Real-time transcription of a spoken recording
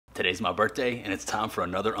Today's my birthday and it's time for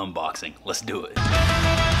another unboxing. Let's do it.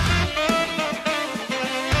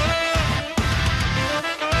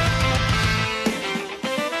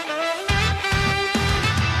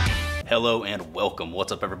 Hello and welcome.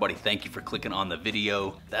 What's up everybody? Thank you for clicking on the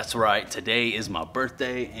video. That's right, today is my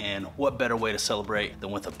birthday, and what better way to celebrate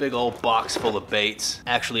than with a big old box full of baits.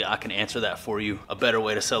 Actually, I can answer that for you. A better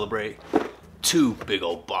way to celebrate: two big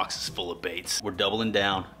old boxes full of baits. We're doubling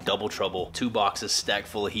down, double trouble. 2 boxes stacked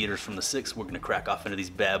full of heaters from the 6. We're gonna crack off into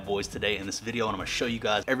these bad boys today in this video, and I'm gonna show you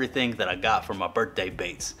guys everything that I got for my birthday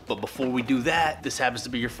baits. But before we do that, this happens to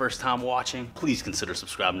be your first time watching, please consider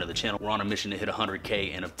subscribing to the channel. We're on a mission to hit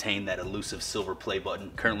 100K and obtain that elusive silver play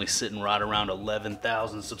button. Currently sitting right around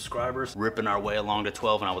 11,000 subscribers, ripping our way along to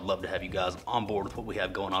 12, and I would love to have you guys on board with what we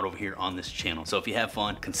have going on over here on this channel. So if you have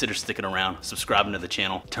fun, consider sticking around, subscribing to the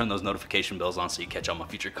channel, turn those notification bells on so you catch all my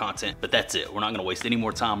future content. But that's it. We're not gonna waste any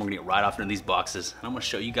more time. We're gonna get right off into these boxes, and I'm gonna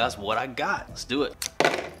show you guys what I got. Let's do it.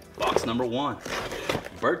 Box number 1.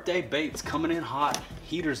 Birthday baits coming in hot.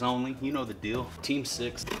 Heaters only. You know the deal. Team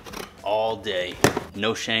 6 all day.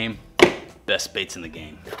 No shame. Best baits in the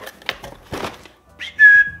game.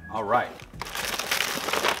 All right.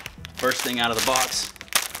 First thing out of the box,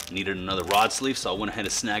 needed another rod sleeve, so I went ahead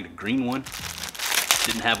and snagged a green one.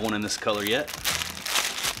 Didn't have one in this color yet.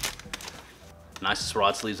 Nicest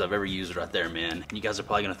rod sleeves I've ever used right there, man. You guys are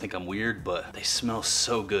probably gonna think I'm weird, but they smell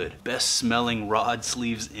so good. Best smelling rod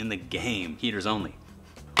sleeves in the game. Heaters only.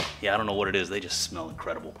 Yeah, I don't know what it is. They just smell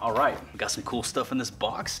incredible. All right, we got some cool stuff in this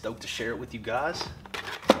box. Stoked to share it with you guys.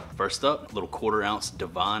 First up, little 1/4 ounce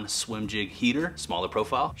Divine swim jig heater, smaller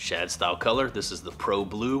profile, shad style color. This is the Pro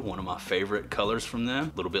Blue, one of my favorite colors from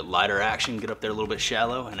them. A little bit lighter action, get up there a little bit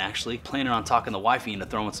shallow, and actually planning on talking the wifey into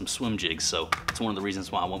throwing some swim jigs. So it's one of the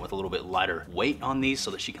reasons why I went with a little bit lighter weight on these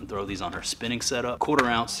so that she can throw these on her spinning setup. 1/4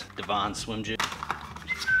 ounce Divine swim jig.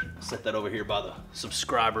 Set that over here by the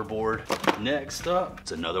subscriber board. Next up,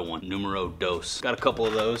 it's another one, Numero Dos. Got a couple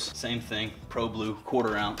of those, same thing, Pro Blue,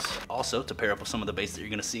 1/4 ounce. Also, to pair up with some of the baits that you're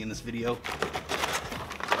gonna see in this video,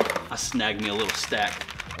 I snagged me a little stack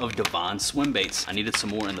of Divine swim baits. I needed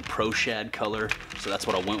some more in the Pro Shad color, so that's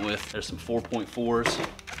what I went with. There's some 4.4s,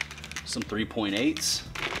 some 3.8s,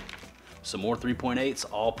 some more 3.8s,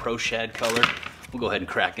 all Pro Shad color. We'll go ahead and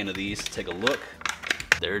crack into these, take a look.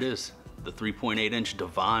 There it is. The 3.8 inch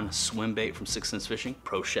Divine swim bait from 6 Sense Fishing,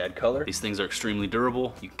 Pro Shad color. These things are extremely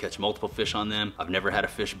durable. You can catch multiple fish on them. I've never had a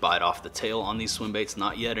fish bite off the tail on these swim baits,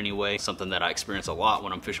 not yet anyway. Something that I experience a lot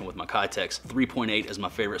when I'm fishing with my Kitex. 3.8 is my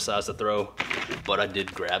favorite size to throw, but I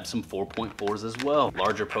did grab some 4.4s as well.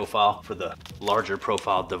 Larger profile for the larger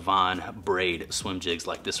profile Divine braid swim jigs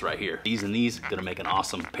like this right here. These and these, gonna make an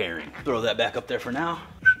awesome pairing. Throw that back up there for now.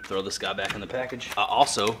 Throw this guy back in the package. I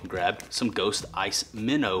also grabbed some Ghost Ice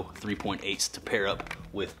Minnow 3.8s to pair up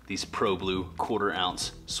with these Pro Blue 1/4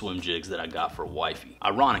 ounce swim jigs that I got for wifey.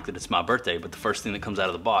 Ironic that it's my birthday, but the first thing that comes out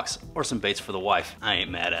of the box are some baits for the wife. I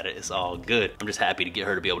ain't mad at it, it's all good. I'm just happy to get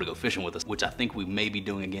her to be able to go fishing with us, which I think we may be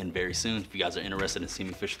doing again very soon. If you guys are interested in seeing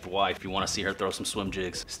me fish with the wife, if you wanna see her throw some swim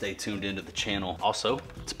jigs, stay tuned into the channel. Also,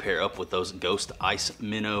 to pair up with those Ghost Ice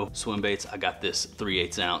Minnow swim baits, I got this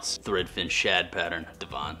 3/8 ounce threadfin shad pattern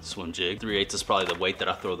Divine swim jig. 3/8 is probably the weight that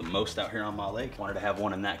I throw the most out here on my lake. Wanted to have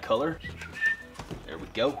one in that color. There we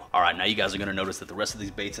go. All right, now you guys are gonna notice that the rest of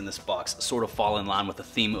these baits in this box sort of fall in line with the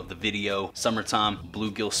theme of the video. Summertime,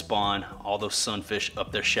 bluegill spawn, all those sunfish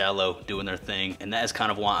up there shallow doing their thing. And that is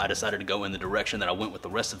kind of why I decided to go in the direction that I went with the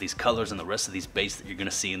rest of these colors and the rest of these baits that you're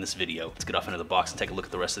gonna see in this video. Let's get off into the box and take a look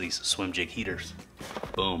at the rest of these swim jig heaters.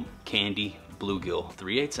 Boom, Candy, bluegill,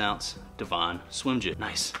 3/8 ounce, Divine swim jig.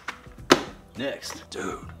 Nice. Next,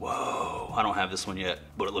 dude, whoa, I don't have this one yet,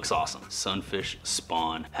 but it looks awesome. Sunfish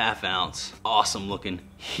Spawn, 1/2 ounce, awesome looking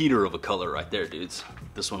heater of a color right there, dudes.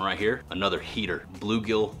 This one right here, another heater,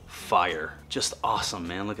 Bluegill Fire. Just awesome,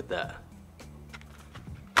 man, look at that.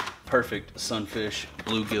 Perfect sunfish,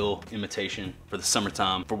 bluegill imitation for the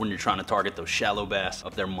summertime, for when you're trying to target those shallow bass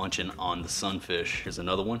up there munching on the sunfish. Here's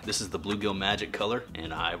another one. This is the Bluegill Magic color,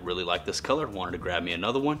 and I really like this color. Wanted to grab me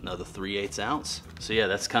another one, another 3/8 ounce. So yeah,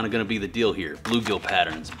 that's kind of gonna be the deal here. Bluegill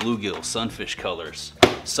patterns, bluegill, sunfish colors,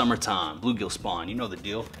 summertime, bluegill spawn, you know the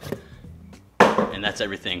deal. And that's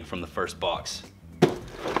everything from the first box.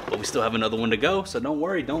 But we still have another one to go, so don't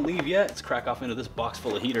worry, don't leave yet. Let's crack off into this box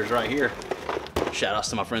full of heaters right here. Shout outs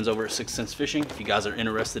to my friends over at 6th Sense Fishing. If you guys are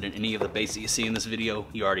interested in any of the baits that you see in this video,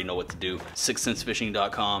 you already know what to do.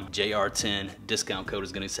 6thsensefishing.com, JR10, discount code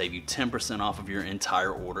is gonna save you 10% off of your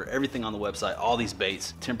entire order. Everything on the website, all these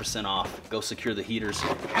baits, 10% off. Go secure the heaters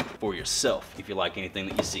for yourself if you like anything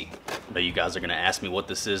that you see. Now you guys are gonna ask me what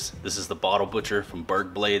this is. This is the Bottle Butcher from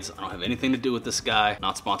Berg Blades. I don't have anything to do with this guy.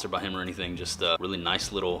 Not sponsored by him or anything, just a really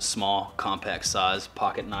nice little small compact size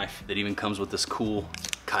pocket knife that even comes with this cool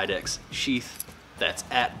Kydex sheath. That's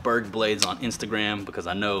at Berg Blades on Instagram, because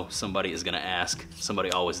I know somebody is gonna ask.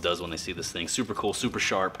 Somebody always does when they see this thing. Super cool, super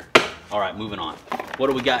sharp. All right, moving on. What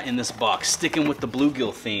do we got in this box? Sticking with the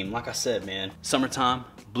bluegill theme. Like I said, man, summertime,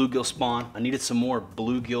 bluegill spawn. I needed some more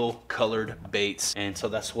bluegill colored baits, and so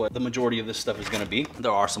that's what the majority of this stuff is gonna be.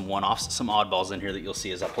 There are some one-offs, some oddballs in here that you'll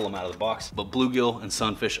see as I pull them out of the box, but bluegill and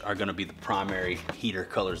sunfish are gonna be the primary heater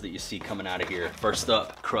colors that you see coming out of here. First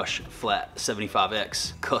up, Crush Flat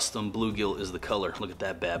 75X. Custom bluegill is the color. Look at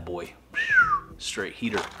that bad boy. Straight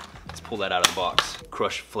heater. Let's pull that out of the box.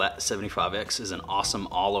 Crush Flat 75X is an awesome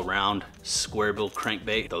all-around square bill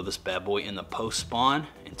crankbait. Throw this bad boy in the post spawn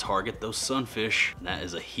and target those sunfish. And that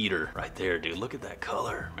is a heater right there, dude. Look at that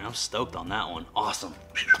color. Man, I'm stoked on that one. Awesome.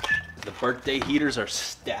 The birthday heaters are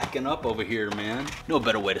stacking up over here, man. No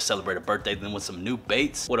better way to celebrate a birthday than with some new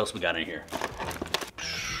baits. What else we got in here?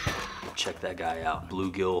 Check that guy out.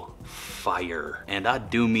 Bluegill fire. And I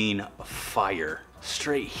do mean fire.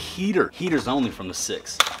 Straight heater. Heaters only from the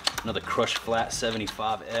 6. Another Crush Flat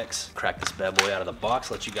 75X. Crack this bad boy out of the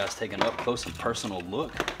box. Let you guys take an up close and personal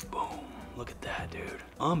look. Boom. Look at that, dude.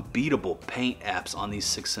 Unbeatable paint apps on these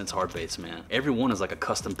 6th Sense hard baits, man. Every one is like a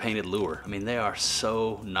custom painted lure. I mean, they are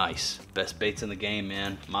so nice. Best baits in the game,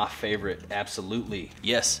 man. My favorite, absolutely.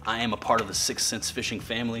 Yes, I am a part of the 6th Sense Fishing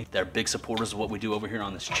family. They're big supporters of what we do over here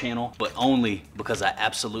on this channel, but only because I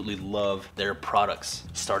absolutely love their products.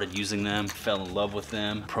 Started using them, fell in love with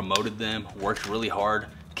them, promoted them, worked really hard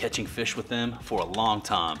catching fish with them for a long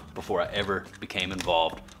time before I ever became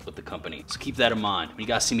involved with the company. So keep that in mind. When you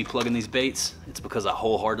guys see me plugging these baits, it's because I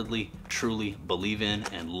wholeheartedly, truly believe in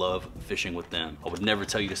and love fishing with them. I would never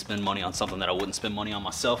tell you to spend money on something that I wouldn't spend money on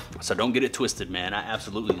myself. So don't get it twisted, man. I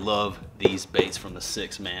absolutely love these baits from the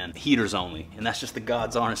 6, man. Heaters only. And that's just the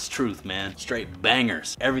God's honest truth, man. Straight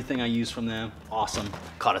bangers. Everything I use from them, awesome.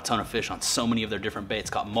 Caught a ton of fish on so many of their different baits.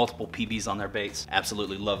 Caught multiple PBs on their baits.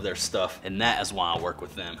 Absolutely love their stuff. And that is why I work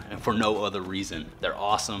with them, and for no other reason. They're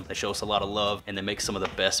awesome. They show us a lot of love, and they make some of the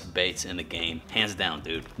best baits in the game. Hands down,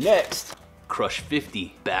 dude. Next, Crush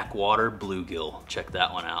 50 Backwater Bluegill. Check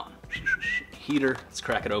that one out. Heater, let's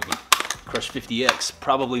crack it open. Crush 50X,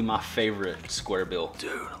 probably my favorite square bill.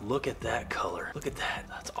 Dude, look at that color. Look at that,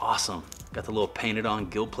 that's awesome. Got the little painted on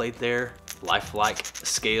gill plate there. Lifelike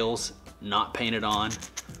scales, not painted on,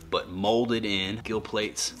 but molded in. Gill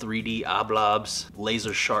plates, 3D eye blobs,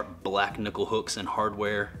 laser sharp black nickel hooks and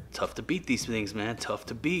hardware. Tough to beat these things, man, tough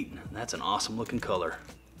to beat. That's an awesome looking color.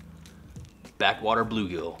 Backwater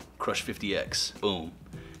Bluegill, Crush 50X, boom.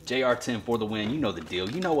 JR10 for the win, you know the deal,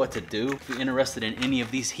 you know what to do. If you're interested in any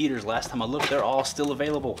of these heaters, last time I looked, they're all still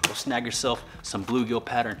available. Go snag yourself some bluegill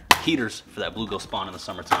pattern heaters for that bluegill spawn in the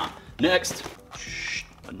summertime. Next,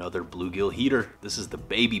 another bluegill heater. This is the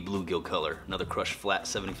baby bluegill color. Another Crush Flat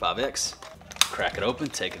 75X. Crack it open,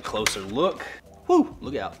 take a closer look. Woo,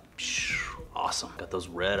 look out. Awesome, got those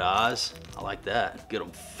red eyes. I like that, get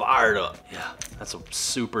them fired up. Yeah, that's a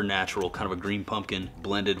super natural, kind of a green pumpkin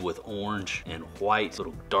blended with orange and white,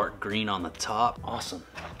 little dark green on the top. Awesome.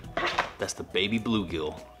 That's the baby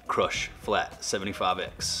bluegill Crush Flat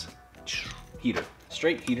 75X. Heater,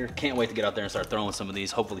 straight heater. Can't wait to get out there and start throwing some of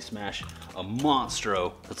these, hopefully smash a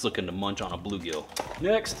monstro that's looking to munch on a bluegill.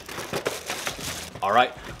 Next. All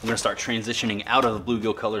right, we're gonna start transitioning out of the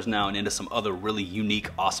bluegill colors now and into some other really unique,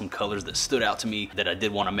 awesome colors that stood out to me that I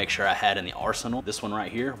did wanna make sure I had in the arsenal. This one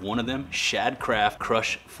right here, one of them, Shadcraft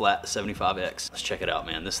Crush Flat 75X. Let's check it out,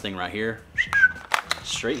 man. This thing right here,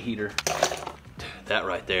 straight heater. Dude, that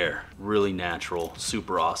right there, really natural,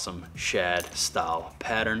 super awesome shad style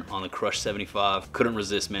pattern on the Crush 75. Couldn't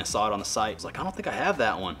resist, man. Saw it on the site. I was like, I don't think I have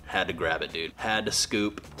that one. Had to grab it, dude. Had to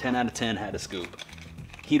scoop. 10 out of 10, had to scoop.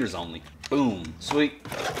 Heaters only. Boom, sweet.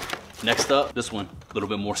 Next up, this one, a little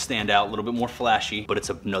bit more standout, a little bit more flashy, but it's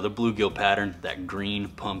another bluegill pattern, that green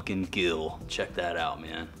pumpkin gill. Check that out,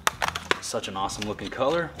 man. Such an awesome looking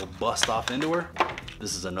color. We'll bust off into her.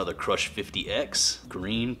 This is another Crush 50X,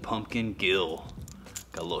 green pumpkin gill.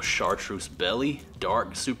 Got a little chartreuse belly,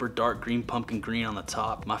 dark, super dark green pumpkin green on the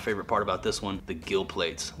top. My favorite part about this one, the gill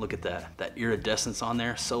plates. Look at that, that iridescence on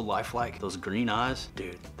there, so lifelike. Those green eyes,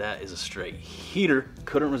 dude, that is a straight heater.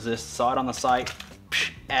 Couldn't resist, saw it on the site,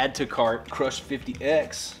 add to cart, Crush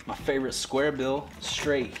 50X, my favorite square bill,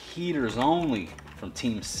 straight heaters only from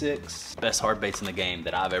Team 6. Best hard baits in the game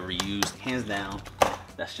that I've ever used, hands down.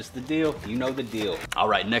 That's just the deal. You know the deal. All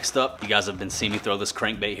right, next up, you guys have been seeing me throw this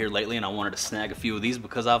crankbait here lately, and I wanted to snag a few of these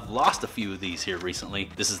because I've lost a few of these here recently.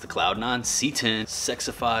 This is the Cloud9 C10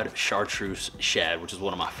 Sexified Chartreuse Shad, which is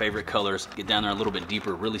one of my favorite colors. Get down there a little bit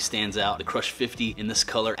deeper, really stands out. The Crush 50 in this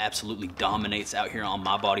color absolutely dominates out here on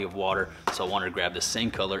my body of water, so I wanted to grab the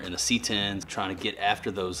same color in the C10s, trying to get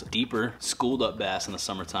after those deeper, schooled up bass in the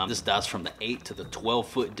summertime. This dives from the 8 to the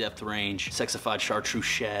 12-foot depth range. Sexified Chartreuse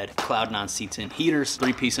Shad, Cloud9 C10 heaters,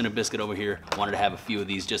 3-piece and a biscuit over here. Wanted to have a few of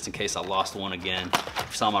these just in case I lost one again. If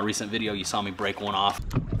you saw my recent video, you saw me break one off.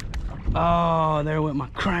 Oh, there went my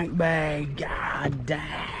crankbait. God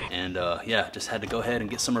damn. And yeah, just had to go ahead and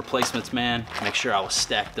get some replacements, man. Make sure I was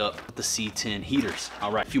stacked up with the C10 heaters.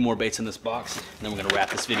 All right, a few more baits in this box, and then we're gonna wrap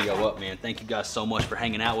this video up, man. Thank you guys so much for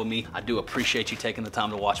hanging out with me. I do appreciate you taking the time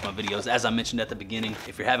to watch my videos. As I mentioned at the beginning,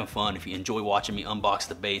 if you're having fun, if you enjoy watching me unbox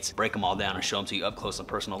the baits, break them all down and show them to you up close and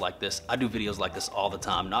personal like this, I do videos like this all the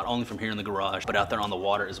time, not only from here in the garage, but out there on the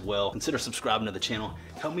water as well. Consider subscribing to the channel.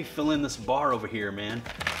 Help me fill in this bar over here, man.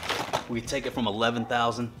 We take it from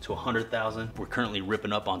 11,000 to 100,000. We're currently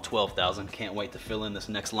ripping up on 12,000. Can't wait to fill in this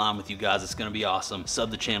next line with you guys. It's gonna be awesome.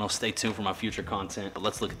 Sub the channel, stay tuned for my future content. But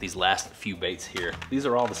let's look at these last few baits here. These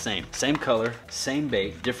are all the same. Same color, same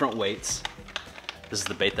bait, different weights. This is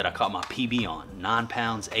the bait that I caught my PB on. 9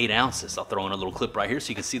 pounds, 8 ounces. I'll throw in a little clip right here so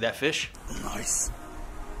you can see that fish. Nice.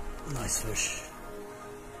 Nice fish.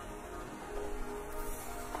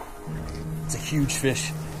 It's a huge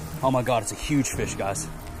fish. Oh my God, it's a huge fish, guys.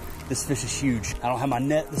 This fish is huge. I don't have my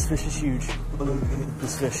net. This fish is huge.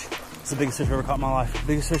 This fish. It's the biggest fish I've ever caught in my life.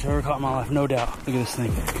 Biggest fish I've ever caught in my life, no doubt. Look at this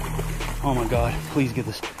thing. Oh my God. Please get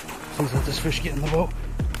this. Please let this fish get in the boat.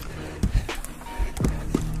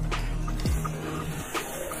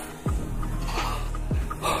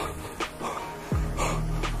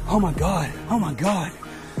 Oh my God. Oh my God.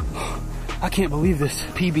 I can't believe this.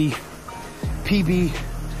 PB,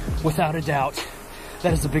 without a doubt.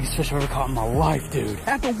 That is the biggest fish I've ever caught in my life, dude.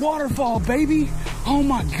 At the waterfall, baby. Oh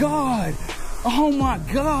my God. Oh my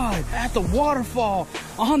God. At the waterfall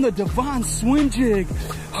on the Divine Swim Jig.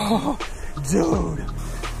 Oh, dude.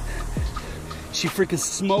 She freaking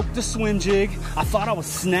smoked the swim jig. I thought I was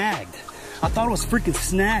snagged. I thought it was freaking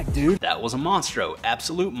snagged, dude. That was a monstro,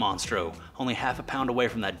 absolute monstro. Only half a pound away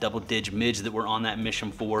from that double-dig midge that we're on that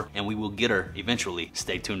mission for, and we will get her eventually.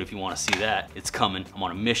 Stay tuned if you want to see that. It's coming. I'm on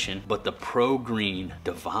a mission. But the Pro Green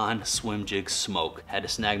Divine Swim Jig Smoke. Had to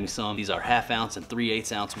snag me some. These are 1/2 ounce and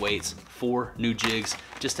 3/8 ounce weights. 4 new jigs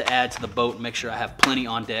just to add to the boat and make sure I have plenty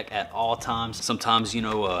on deck at all times. Sometimes, you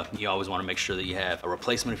know, you always want to make sure that you have a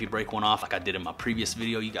replacement if you break one off, like I did in my previous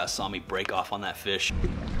video. You guys saw me break off on that fish.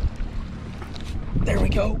 There we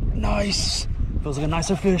go. Nice. Feels like a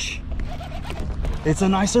nicer fish. It's a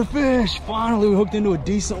nicer fish. Finally, we hooked into a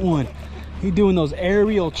decent one. He doing those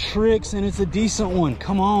aerial tricks, and it's a decent one.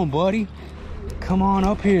 Come on, buddy. Come on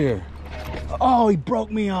up here. Oh, he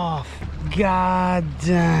broke me off. God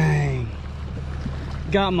dang.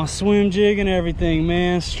 Got my swim jig and everything,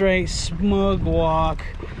 man. Straight smug walk.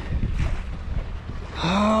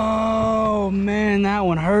 Oh, man, that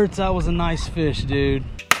one hurts. That was a nice fish, dude.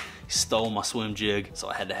 Stole my swim jig, so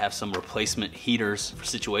I had to have some replacement heaters for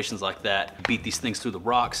situations like that. Beat these things through the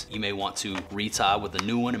rocks. You may want to retie with a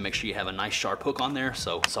new one and make sure you have a nice sharp hook on there.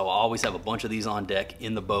 So I always have a bunch of these on deck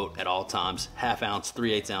in the boat at all times. 1/2 ounce,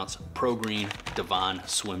 3/8 ounce, Pro Green Divine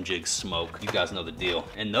Swim Jig Smoke. You guys know the deal.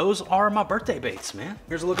 And those are my birthday baits, man.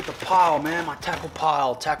 Here's a look at the pile, man. My tackle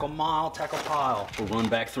pile, tackle mile, tackle pile. We'll run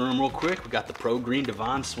back through them real quick. We got the Pro Green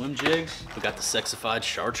Divine Swim Jigs. We got the Sexified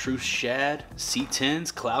Chartreuse Shad,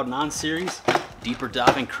 C10s, Cloud9 series, deeper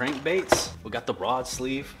diving crankbaits. We got the rod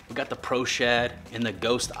sleeve. We got the Pro Shad and the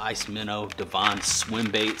Ghost Ice Minnow Divine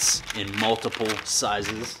Swim Baits in multiple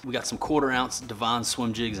sizes. We got some 1/4 ounce Divine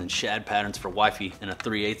Swim Jigs and shad patterns for wifey and a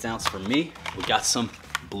 3/8 ounce for me. We got some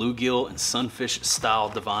bluegill and sunfish style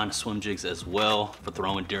Divine Swim Jigs as well for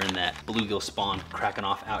throwing during that bluegill spawn cracking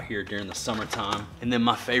off out here during the summertime. And then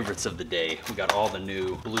my favorites of the day, we got all the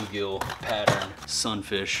new bluegill pattern,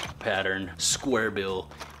 sunfish pattern, square bill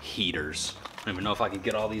heaters. I don't even know if I could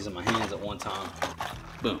get all these in my hands at one time.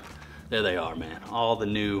 Boom. There they are, man. All the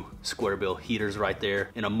new square bill heaters right there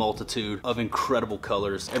in a multitude of incredible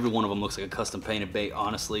colors. Every one of them looks like a custom painted bait,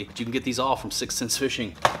 honestly. But you can get these all from 6 Sense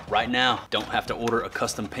Fishing right now. Don't have to order a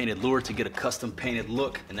custom painted lure to get a custom painted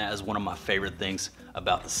look. And that is one of my favorite things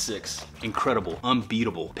about the 6. Incredible,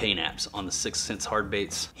 unbeatable paint apps on the 6 Sense hard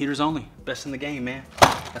baits. Heaters only, best in the game, man.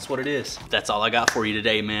 That's what it is. That's all I got for you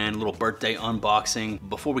today, man. A little birthday unboxing.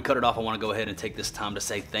 Before we cut it off, I want to go ahead and take this time to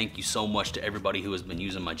say thank you so much to everybody who has been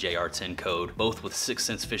using my JR10 code, both with 6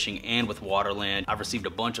 Sense Fishing and with Waterland. I've received a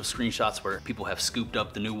bunch of screenshots where people have scooped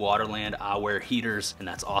up the new Waterland eyewear heaters, and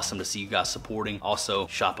that's awesome to see you guys supporting. Also,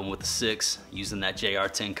 shopping with the 6, using that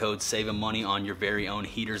JR10 code, saving money on your very own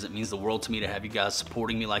heaters. It means the world to me to have you guys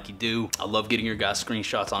supporting me like you do. I love getting your guys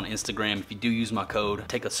screenshots on Instagram. If you do use my code,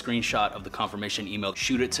 take a screenshot of the confirmation email,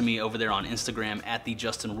 shoot it to me over there on Instagram at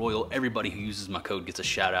 @TheJustinRoyal. Everybody who uses my code gets a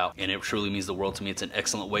shout out, and it truly means the world to me. It's an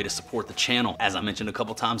excellent way to support the channel. As I mentioned a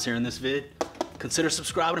couple times here in this vid, consider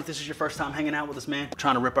subscribing if this is your first time hanging out with us, man. We're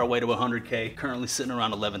trying to rip our way to 100K, currently sitting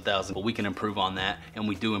around 11,000, but we can improve on that, and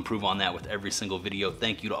we do improve on that with every single video.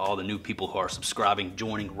 Thank you to all the new people who are subscribing,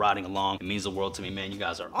 joining, riding along. It means the world to me, man. You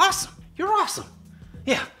guys are awesome. You're awesome.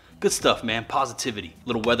 Yeah. Good stuff, man. Positivity.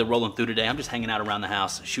 Little weather rolling through today. I'm just hanging out around the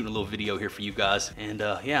house, shooting a little video here for you guys. And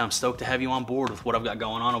yeah, I'm stoked to have you on board with what I've got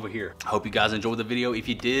going on over here. I hope you guys enjoyed the video. If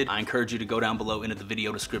you did, I encourage you to go down below into the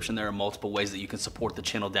video description. There are multiple ways that you can support the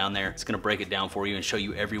channel down there. It's gonna break it down for you and show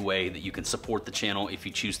you every way that you can support the channel if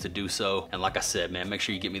you choose to do so. And like I said, man, make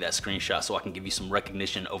sure you get me that screenshot so I can give you some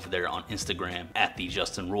recognition over there on Instagram at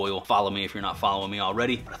 @TheJustinRoyal. Follow me if you're not following me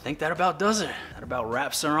already. But I think that about does it. That about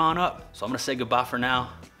wraps her on up. So I'm gonna say goodbye for now.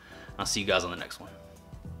 I'll see you guys on the next one.